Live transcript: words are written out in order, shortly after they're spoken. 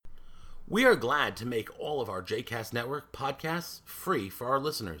We are glad to make all of our JCast Network podcasts free for our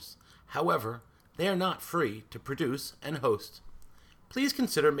listeners. However, they are not free to produce and host. Please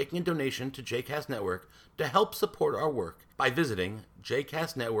consider making a donation to JCast Network to help support our work by visiting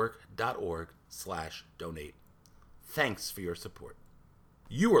jcastnetwork.org/donate. Thanks for your support.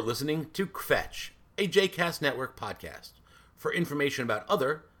 You are listening to Kvetch, a JCast Network podcast. For information about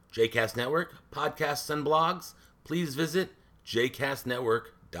other JCast Network podcasts and blogs, please visit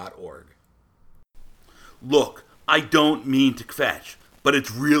jcastnetwork.org. Look, I don't mean to kvetch, but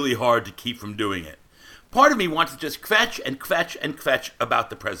it's really hard to keep from doing it. Part of me wants to just kvetch and kvetch and kvetch about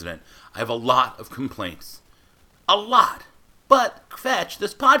the president. I have a lot of complaints. A lot. But kvetch,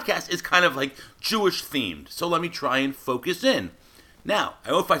 this podcast is kind of like Jewish themed, so let me try and focus in. Now,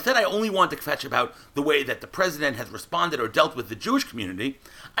 if I said I only want to kvetch about the way that the president has responded or dealt with the Jewish community,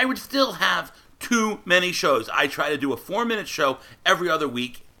 I would still have too many shows. I try to do a 4-minute show every other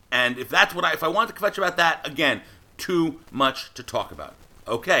week, and if I want to kvetch about that, again, too much to talk about.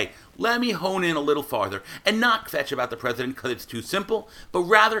 Okay, let me hone in a little farther and not kvetch about the president because it's too simple, but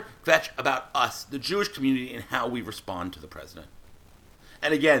rather kvetch about us, the Jewish community, and how we respond to the president.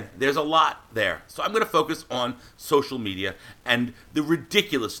 And again, there's a lot there. So I'm going to focus on social media and the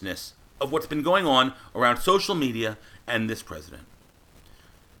ridiculousness of what's been going on around social media and this president.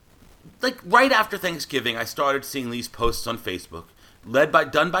 Like right after Thanksgiving, I started seeing these posts on Facebook,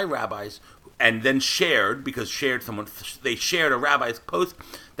 done by rabbis, and then shared, they shared a rabbi's post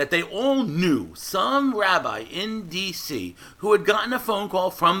that they all knew some rabbi in D.C. who had gotten a phone call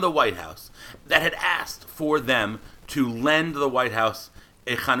from the White House that had asked for them to lend the White House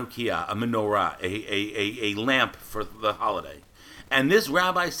a Chanukiah, a menorah, a lamp for the holiday. And this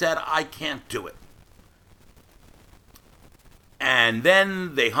rabbi said, I can't do it. And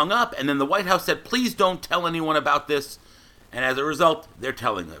then they hung up, and then the White House said, please don't tell anyone about this. And as a result, they're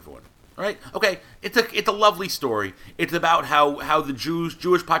telling everyone. All right? Okay, it's a lovely story. It's about how the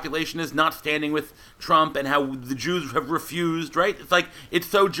Jewish population is not standing with Trump and how the Jews have refused, right? It's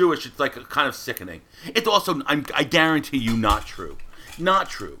so Jewish, it's like kind of sickening. It's also, I guarantee you, not true. Not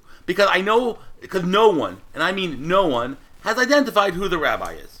true. Because no one, and I mean no one, has identified who the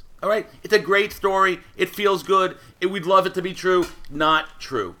rabbi is. All right? It's a great story. It feels good. We'd love it to be true. Not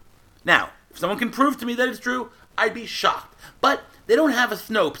true. Now, if someone can prove to me that it's true, I'd be shocked. But they don't have a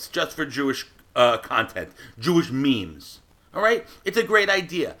Snopes just for Jewish content, Jewish memes. All right? It's a great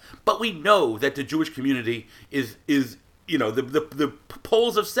idea. But we know that the Jewish community is the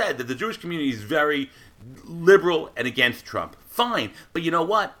polls have said that the Jewish community is very liberal and against Trump. Fine. But you know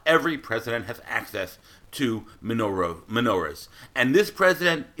what? Every president has access to menorahs. And this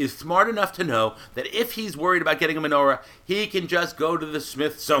president is smart enough to know that if he's worried about getting a menorah, he can just go to the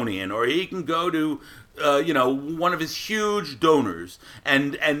Smithsonian, or he can go to one of his huge donors,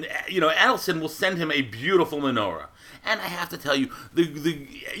 and Adelson will send him a beautiful menorah. And I have to tell you,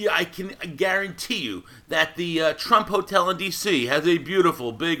 I can guarantee you that the Trump Hotel in D.C. has a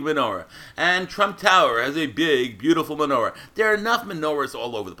beautiful big menorah, and Trump Tower has a big, beautiful menorah. There are enough menorahs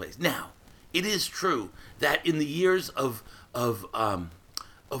all over the place. Now, it is true that in the years of Obama,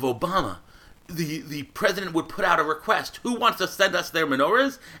 the president would put out a request. Who wants to send us their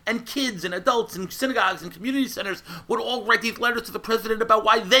menorahs? And kids and adults and synagogues and community centers would all write these letters to the president about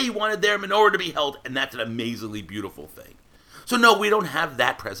why they wanted their menorah to be held. And that's an amazingly beautiful thing. So no, we don't have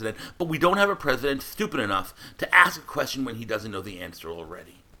that president, but we don't have a president stupid enough to ask a question when he doesn't know the answer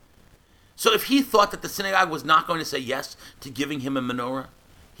already. So if he thought that the synagogue was not going to say yes to giving him a menorah,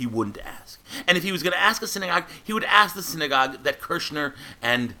 he wouldn't ask. And if he was going to ask a synagogue, he would ask the synagogue that Kirshner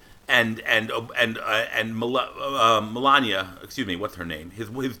and Melania, what's her name?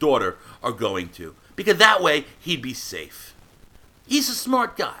 His daughter are going to, because that way he'd be safe. He's a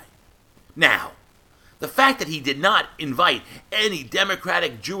smart guy. Now, the fact that he did not invite any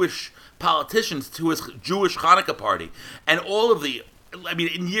Democratic Jewish politicians to his Jewish Hanukkah party, and all of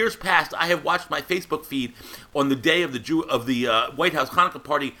in years past, I have watched my Facebook feed on the day of the White House Hanukkah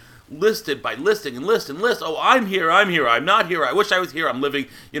party listed by listing and list. Oh, I'm here, I'm not here, I wish I was here, I'm living,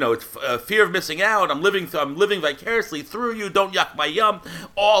 it's fear of missing out, I'm living vicariously through you, don't yuck my yum,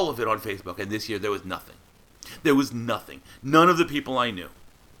 all of it on Facebook. And this year there was nothing. None of the people I knew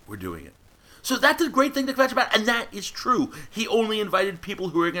were doing it. So that's a great thing to kvetch about, and that is true. He only invited people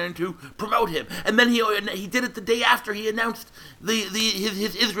who were going to promote him, and then he did it the day after he announced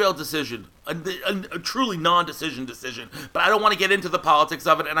his Israel decision, a truly non-decision decision. But I don't want to get into the politics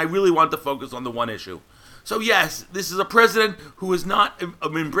of it, and I really want to focus on the one issue. So yes, this is a president who has not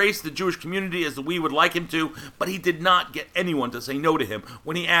embraced the Jewish community as we would like him to, but he did not get anyone to say no to him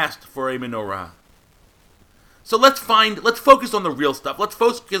when he asked for a menorah. So let's focus on the real stuff. Let's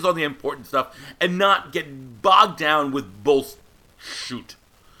focus on the important stuff and not get bogged down with bullshit.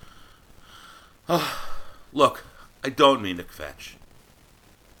 Look, I don't mean to fetch.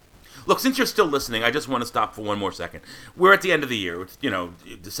 Look, since you're still listening, I just want to stop for one more second. We're at the end of the year. It's,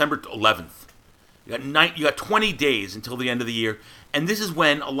 December 11th. You got 20 days until the end of the year, and this is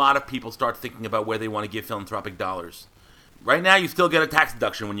when a lot of people start thinking about where they want to give philanthropic dollars. Right now, you still get a tax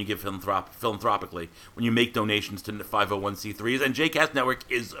deduction when you give philanthropically, when you make donations to 501c3s, and JCast Network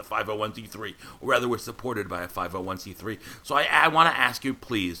is a 501c3, or rather, we're supported by a 501c3. So I want to ask you,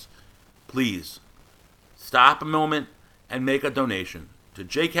 please, stop a moment and make a donation to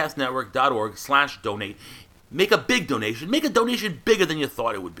jcastnetwork.org/donate. Make a big donation. Make a donation bigger than you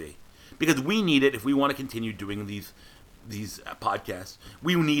thought it would be, because we need it if we want to continue doing these podcasts.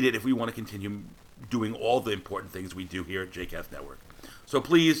 We need it if we want to continue doing all the important things we do here at JCast Network. So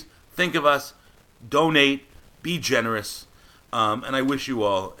please, think of us, donate, be generous, and I wish you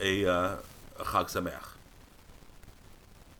all a Chag Sameach.